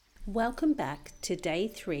Welcome back to day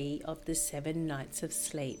 3 of the 7 nights of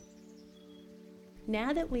sleep.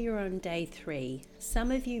 Now that we are on day 3,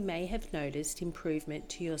 some of you may have noticed improvement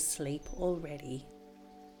to your sleep already.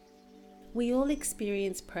 We all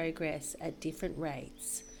experience progress at different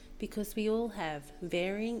rates because we all have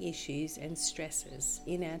varying issues and stresses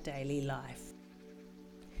in our daily life.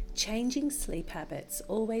 Changing sleep habits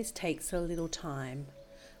always takes a little time.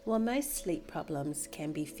 While most sleep problems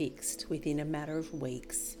can be fixed within a matter of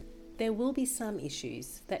weeks, there will be some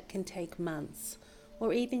issues that can take months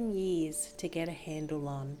or even years to get a handle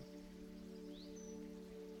on.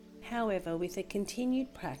 However, with a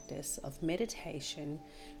continued practice of meditation,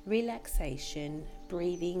 relaxation,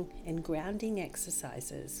 breathing, and grounding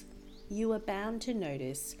exercises, you are bound to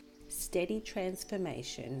notice steady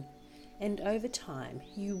transformation, and over time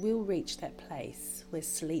you will reach that place where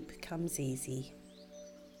sleep comes easy.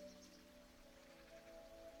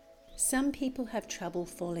 Some people have trouble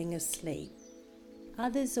falling asleep.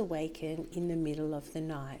 Others awaken in the middle of the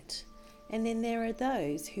night, and then there are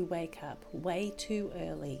those who wake up way too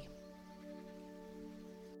early.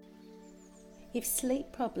 If sleep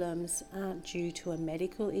problems aren't due to a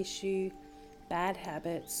medical issue, bad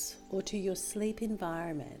habits, or to your sleep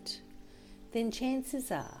environment, then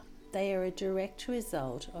chances are they are a direct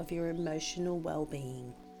result of your emotional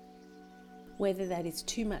well-being. Whether that is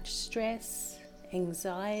too much stress,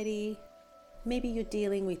 anxiety, maybe you're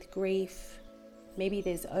dealing with grief, maybe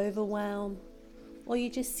there's overwhelm, or you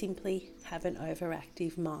just simply have an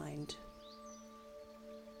overactive mind.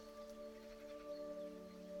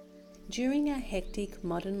 During our hectic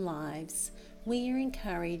modern lives, we are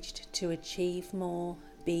encouraged to achieve more,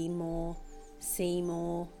 be more, see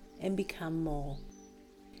more, and become more.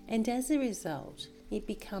 And as a result, it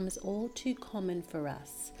becomes all too common for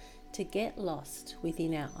us to get lost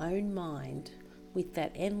within our own mind with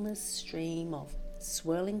that endless stream of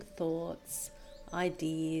swirling thoughts,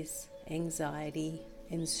 ideas, anxiety,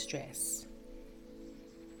 and stress.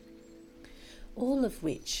 All of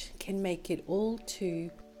which can make it all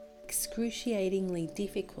too excruciatingly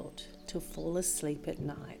difficult to fall asleep at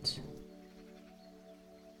night.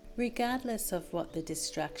 Regardless of what the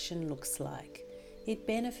distraction looks like, it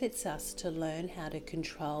benefits us to learn how to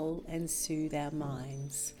control and soothe our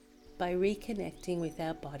minds by reconnecting with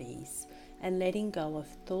our bodies and letting go of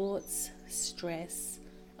thoughts, stress,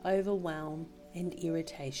 overwhelm, and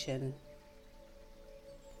irritation.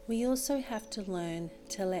 We also have to learn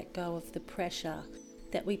to let go of the pressure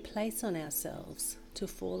that we place on ourselves to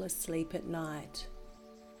fall asleep at night.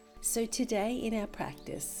 So today in our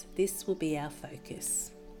practice, this will be our focus.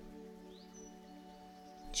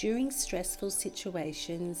 During stressful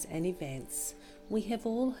situations and events, we have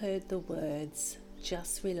all heard the words,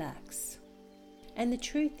 "just relax." And the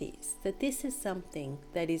truth is that this is something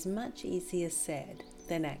that is much easier said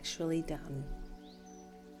than actually done.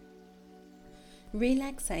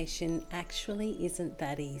 Relaxation actually isn't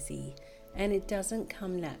that easy, and it doesn't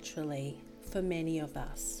come naturally for many of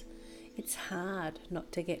us. It's hard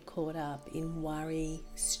not to get caught up in worry,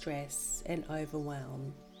 stress, and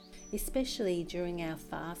overwhelm, especially during our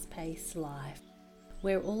fast-paced life,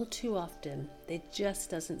 where all too often there just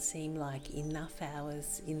doesn't seem like enough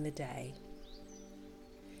hours in the day.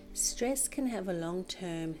 Stress can have a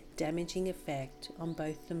long-term damaging effect on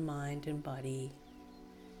both the mind and body.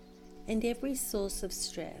 And every source of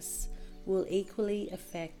stress will equally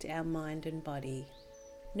affect our mind and body,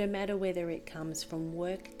 no matter whether it comes from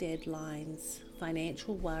work deadlines,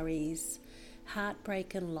 financial worries,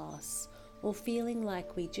 heartbreak and loss, or feeling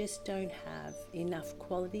like we just don't have enough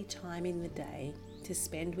quality time in the day to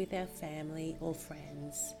spend with our family or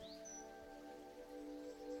friends.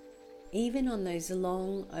 Even on those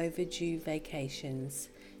long overdue vacations,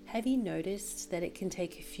 have you noticed that it can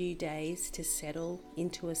take a few days to settle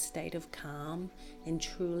into a state of calm and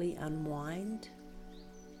truly unwind?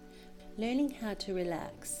 Learning how to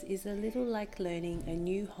relax is a little like learning a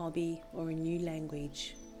new hobby or a new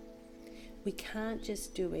language. We can't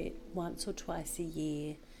just do it once or twice a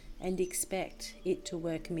year and expect it to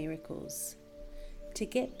work miracles. To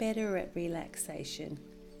get better at relaxation,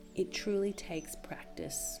 it truly takes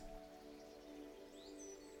practice.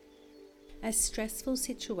 A stressful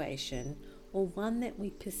situation, or one that we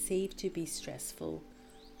perceive to be stressful,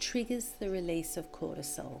 triggers the release of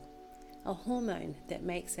cortisol, a hormone that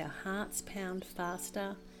makes our hearts pound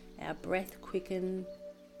faster, our breath quicken,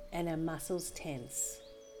 and our muscles tense.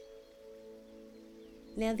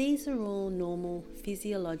 Now, these are all normal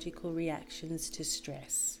physiological reactions to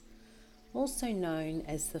stress, also known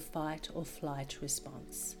as the fight or flight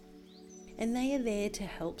response. And they are there to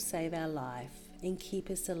help save our life and keep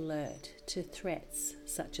us alert to threats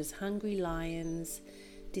such as hungry lions,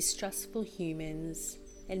 distrustful humans,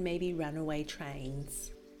 and maybe runaway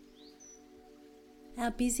trains.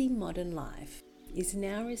 Our busy modern life is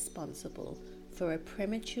now responsible for a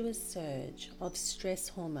premature surge of stress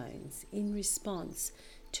hormones in response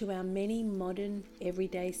to our many modern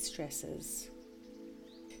everyday stresses,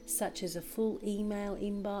 such as a full email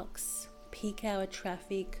inbox, peak hour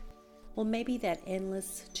traffic, or maybe that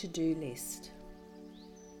endless to-do list.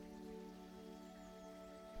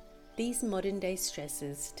 These modern day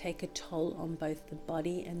stresses take a toll on both the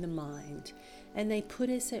body and the mind, and they put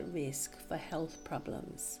us at risk for health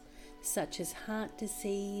problems such as heart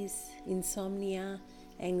disease, insomnia,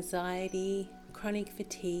 anxiety, chronic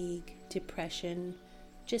fatigue, depression,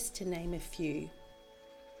 just to name a few.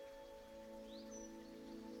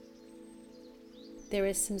 There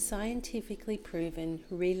are some scientifically proven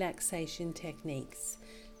relaxation techniques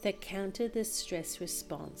that counter the stress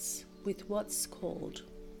response with what's called,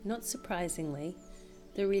 not surprisingly,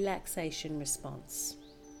 the relaxation response,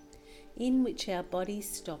 in which our bodies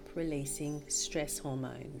stop releasing stress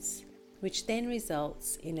hormones, which then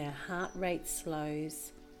results in our heart rate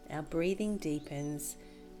slows, our breathing deepens,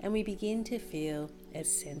 and we begin to feel a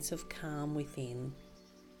sense of calm within.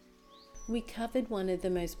 We covered one of the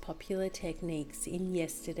most popular techniques in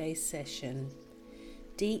yesterday's session,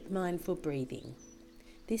 deep mindful breathing.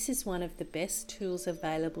 This is one of the best tools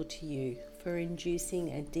available to you for inducing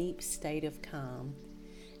a deep state of calm,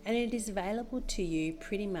 and it is available to you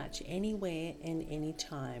pretty much anywhere and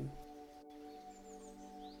anytime.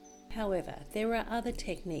 However, there are other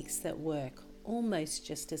techniques that work almost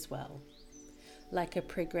just as well, like a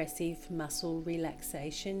progressive muscle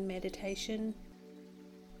relaxation meditation,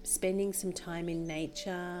 spending some time in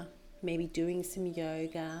nature, maybe doing some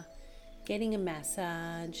yoga, getting a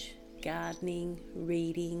massage, gardening,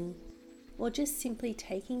 reading, or just simply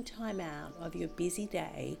taking time out of your busy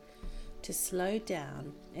day to slow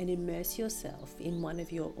down and immerse yourself in one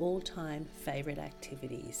of your all-time favorite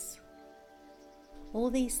activities. All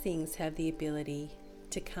these things have the ability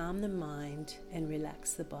to calm the mind and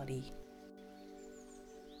relax the body.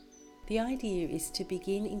 The idea is to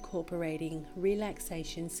begin incorporating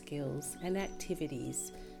relaxation skills and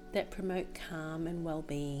activities that promote calm and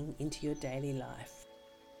well-being into your daily life.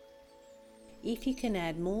 If you can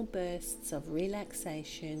add more bursts of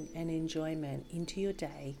relaxation and enjoyment into your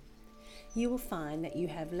day, you will find that you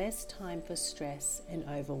have less time for stress and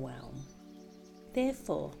overwhelm.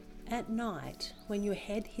 Therefore, at night, when your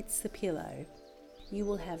head hits the pillow, you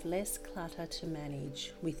will have less clutter to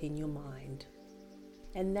manage within your mind.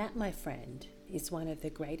 And that, my friend, is one of the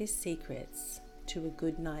greatest secrets to a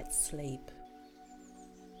good night's sleep.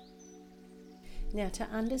 Now, to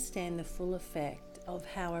understand the full effect of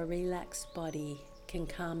how a relaxed body can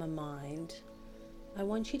calm a mind, I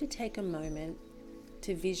want you to take a moment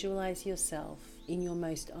to visualize yourself in your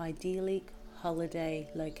most idyllic holiday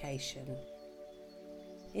location.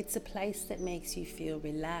 It's a place that makes you feel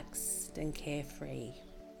relaxed and carefree.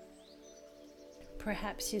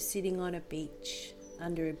 Perhaps you're sitting on a beach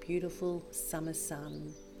under a beautiful summer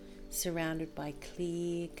sun, surrounded by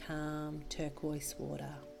clear, calm, turquoise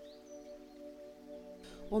water.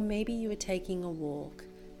 Or maybe you are taking a walk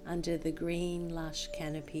under the green, lush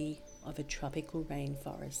canopy of a tropical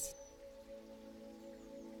rainforest.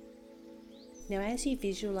 Now, as you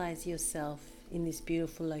visualize yourself in this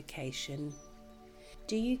beautiful location,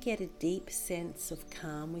 do you get a deep sense of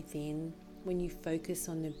calm within when you focus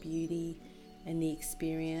on the beauty and the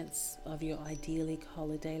experience of your idyllic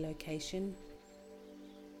holiday location?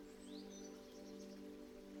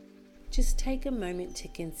 Just take a moment to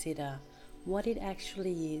consider what it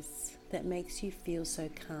actually is that makes you feel so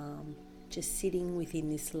calm just sitting within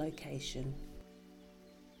this location.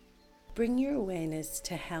 Bring your awareness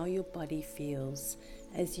to how your body feels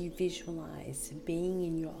as you visualize being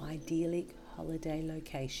in your idyllic holiday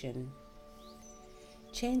location.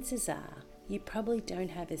 Chances are you probably don't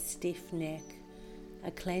have a stiff neck,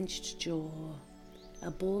 a clenched jaw,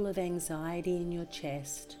 a ball of anxiety in your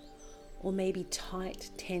chest, or maybe tight,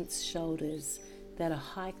 tense shoulders that are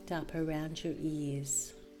hiked up around your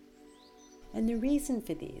ears. And the reason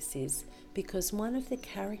for this is because one of the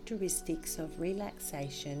characteristics of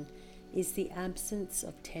relaxation is the absence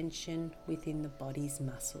of tension within the body's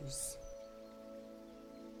muscles.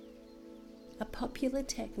 A popular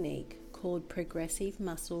technique called progressive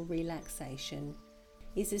muscle relaxation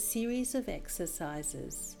is a series of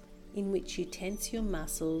exercises in which you tense your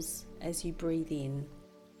muscles as you breathe in,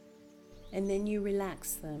 and then you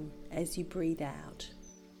relax them as you breathe out.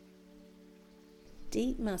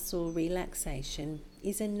 Deep muscle relaxation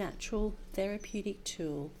is a natural therapeutic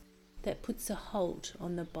tool that puts a halt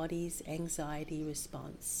on the body's anxiety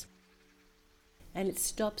response. and it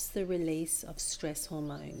stops the release of stress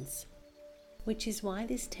hormones, which is why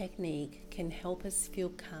this technique can help us feel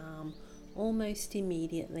calm almost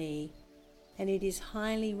immediately, and it is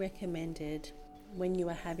highly recommended when you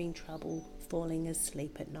are having trouble falling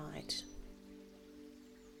asleep at night.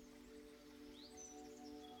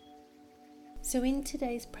 So in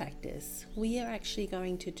today's practice, we are actually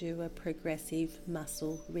going to do a progressive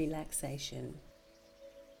muscle relaxation.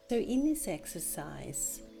 So in this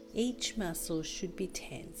exercise, each muscle should be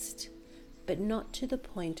tensed, but not to the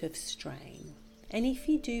point of strain. And if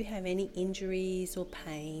you do have any injuries or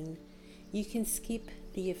pain, you can skip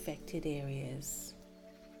the affected areas.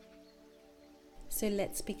 So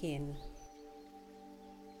let's begin.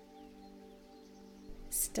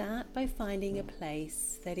 Start by finding a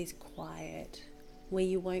place that is quiet, where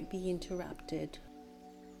you won't be interrupted.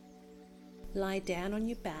 Lie down on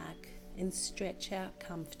your back and stretch out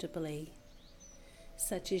comfortably,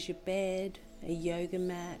 such as your bed, a yoga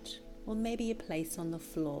mat, or maybe a place on the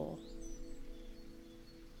floor.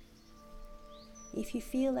 If you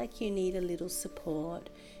feel like you need a little support,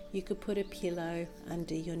 you could put a pillow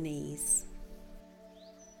under your knees.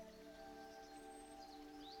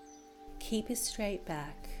 Keep a straight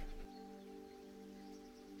back.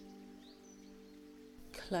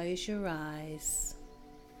 Close your eyes.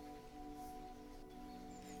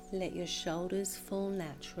 Let your shoulders fall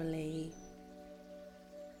naturally.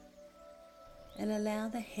 And allow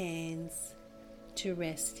the hands to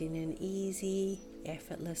rest in an easy,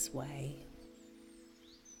 effortless way.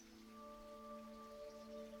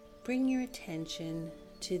 Bring your attention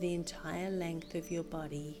to the entire length of your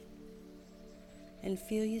body and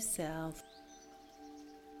feel yourself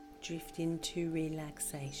drift into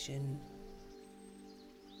relaxation.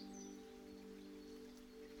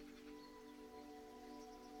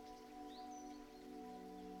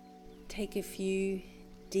 Take a few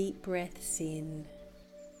deep breaths in,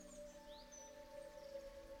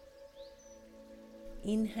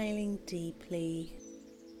 inhaling deeply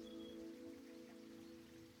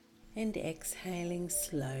and exhaling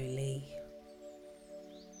slowly.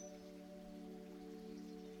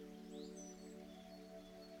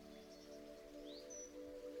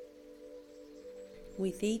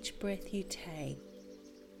 With each breath you take,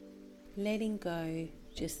 letting go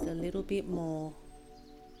just a little bit more.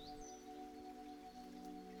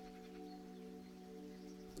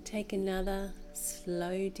 Take another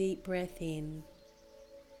slow, deep breath in.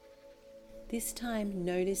 This time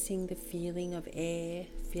noticing the feeling of air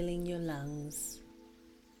filling your lungs.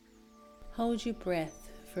 Hold your breath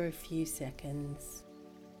for a few seconds.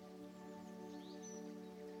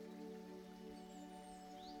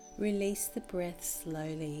 Release the breath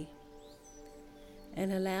slowly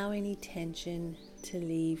and allow any tension to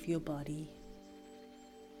leave your body.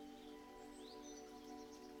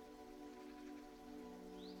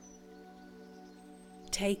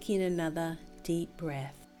 Take in another deep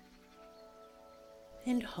breath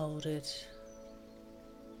and hold it.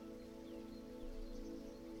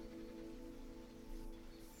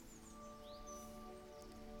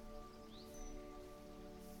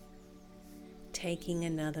 Taking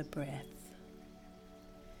another breath.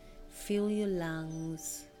 Fill your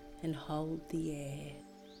lungs and hold the air.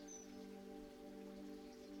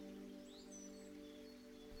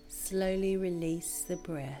 Slowly release the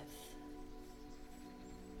breath,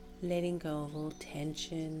 letting go of all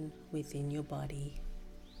tension within your body.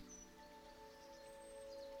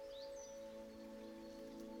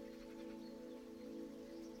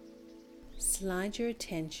 Slide your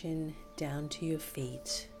attention down to your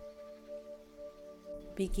feet.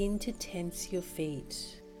 Begin to tense your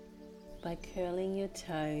feet by curling your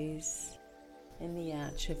toes and the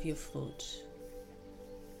arch of your foot.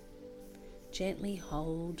 Gently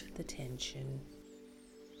hold the tension.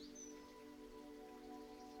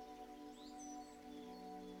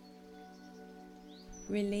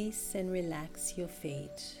 Release and relax your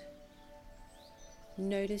feet.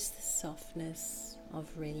 Notice the softness of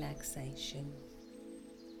relaxation.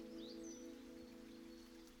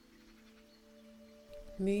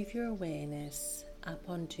 Move your awareness up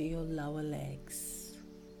onto your lower legs.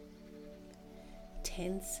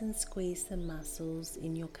 Tense and squeeze the muscles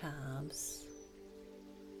in your calves,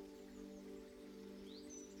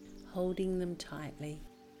 holding them tightly.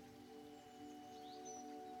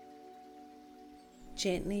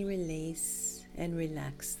 Gently release and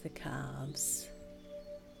relax the calves.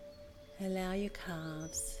 Allow your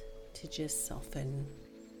calves to just soften.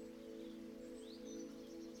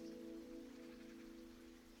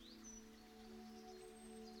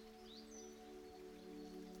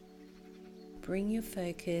 Bring your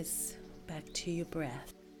focus back to your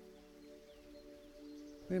breath.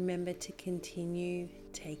 Remember to continue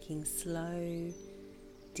taking slow,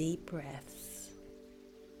 deep breaths.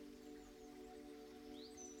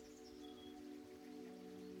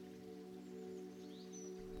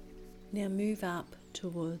 Now move up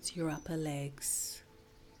towards your upper legs,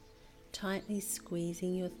 tightly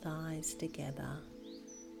squeezing your thighs together.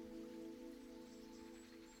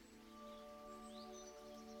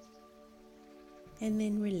 And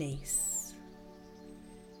then release.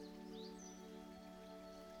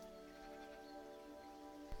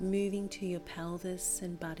 Moving to your pelvis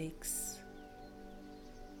and buttocks.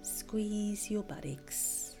 Squeeze your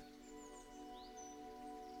buttocks.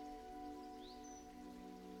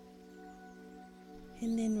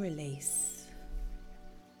 And then release.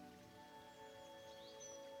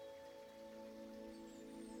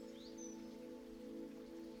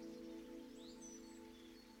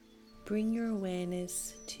 Bring your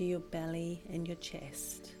awareness to your belly and your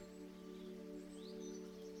chest.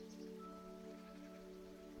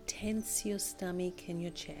 Tense your stomach and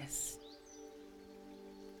your chest.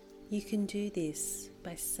 You can do this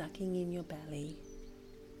by sucking in your belly.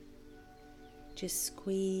 Just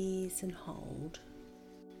squeeze and hold.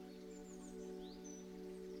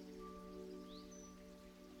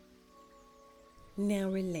 Now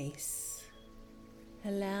release.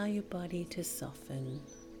 Allow your body to soften,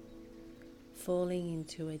 falling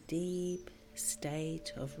into a deep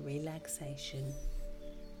state of relaxation.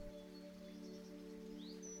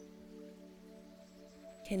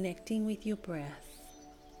 Connecting with your breath,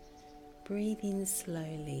 breathe in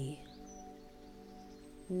slowly,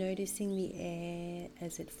 noticing the air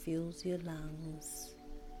as it fills your lungs,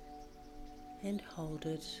 and hold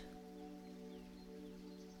it.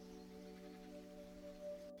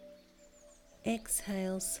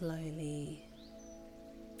 Exhale slowly.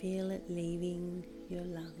 Feel it leaving your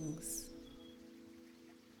lungs.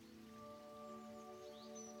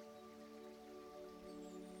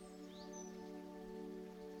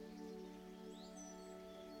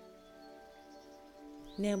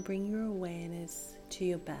 Now bring your awareness to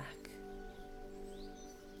your back.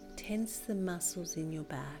 Tense the muscles in your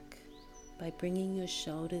back by bringing your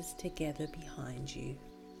shoulders together behind you.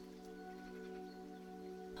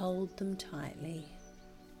 Hold them tightly.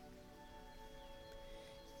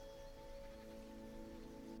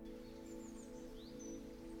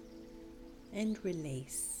 And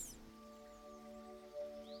release.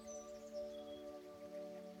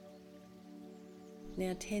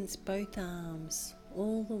 Now tense both arms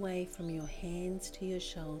all the way from your hands to your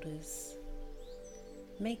shoulders.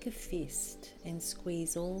 Make a fist and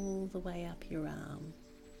squeeze all the way up your arm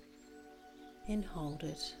and hold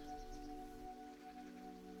it.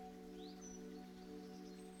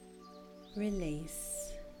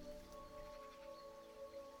 Release.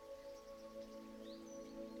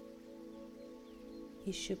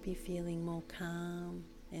 You should be feeling more calm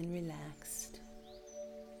and relaxed.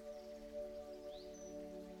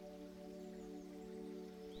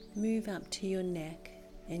 Move up to your neck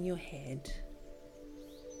and your head.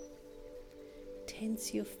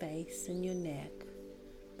 Tense your face and your neck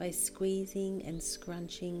by squeezing and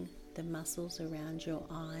scrunching the muscles around your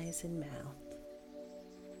eyes and mouth.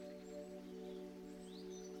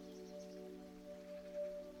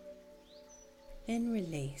 And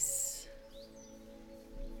release.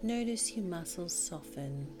 Notice your muscles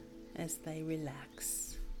soften as they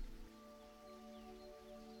relax.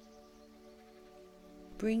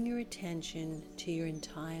 Bring your attention to your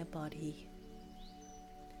entire body,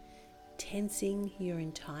 tensing your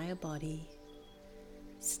entire body,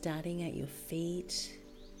 starting at your feet,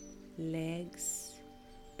 legs,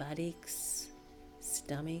 buttocks,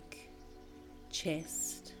 stomach,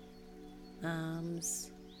 chest,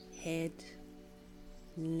 arms, head,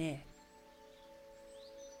 neck.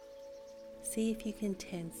 See if you can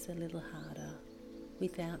tense a little harder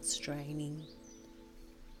without straining.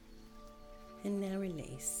 And now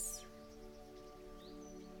release.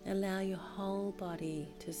 Allow your whole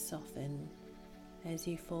body to soften as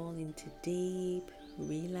you fall into deep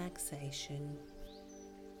relaxation.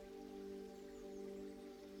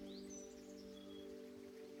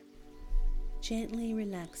 Gently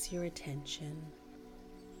relax your attention,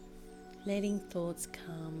 letting thoughts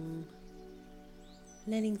come,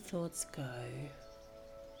 letting thoughts go,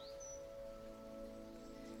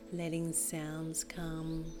 letting sounds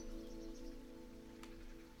come,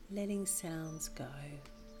 letting sounds go.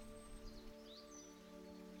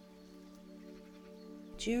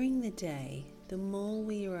 During the day, the more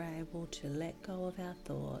we are able to let go of our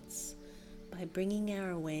thoughts by bringing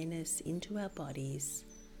our awareness into our bodies,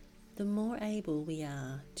 the more able we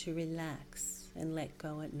are to relax and let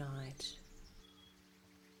go at night.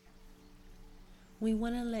 We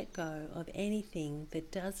want to let go of anything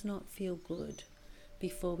that does not feel good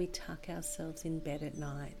before we tuck ourselves in bed at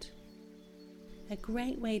night. A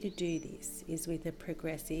great way to do this is with a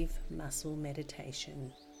progressive muscle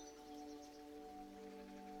meditation.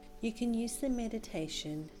 You can use the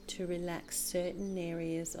meditation to relax certain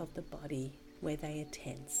areas of the body where they are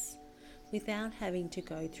tense, without having to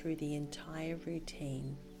go through the entire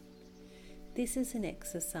routine. This is an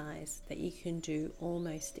exercise that you can do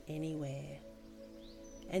almost anywhere,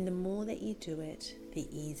 and the more that you do it, the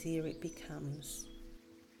easier it becomes.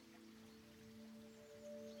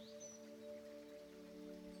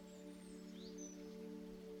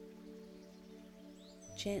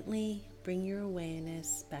 Gently bring your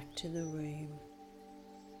awareness back to the room.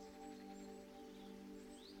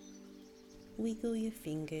 Wiggle your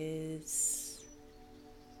fingers,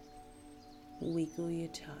 wiggle your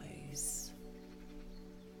toes,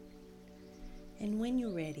 and when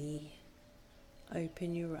you're ready,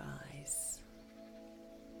 open your eyes.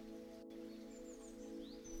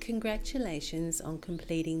 Congratulations on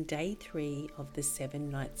completing day 3 of the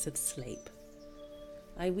 7 nights of sleep.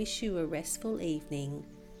 I wish you a restful evening,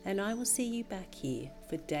 and I will see you back here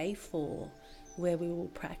for day 4, where we will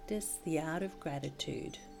practice the art of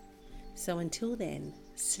gratitude. So until then,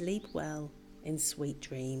 sleep well and sweet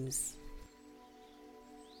dreams.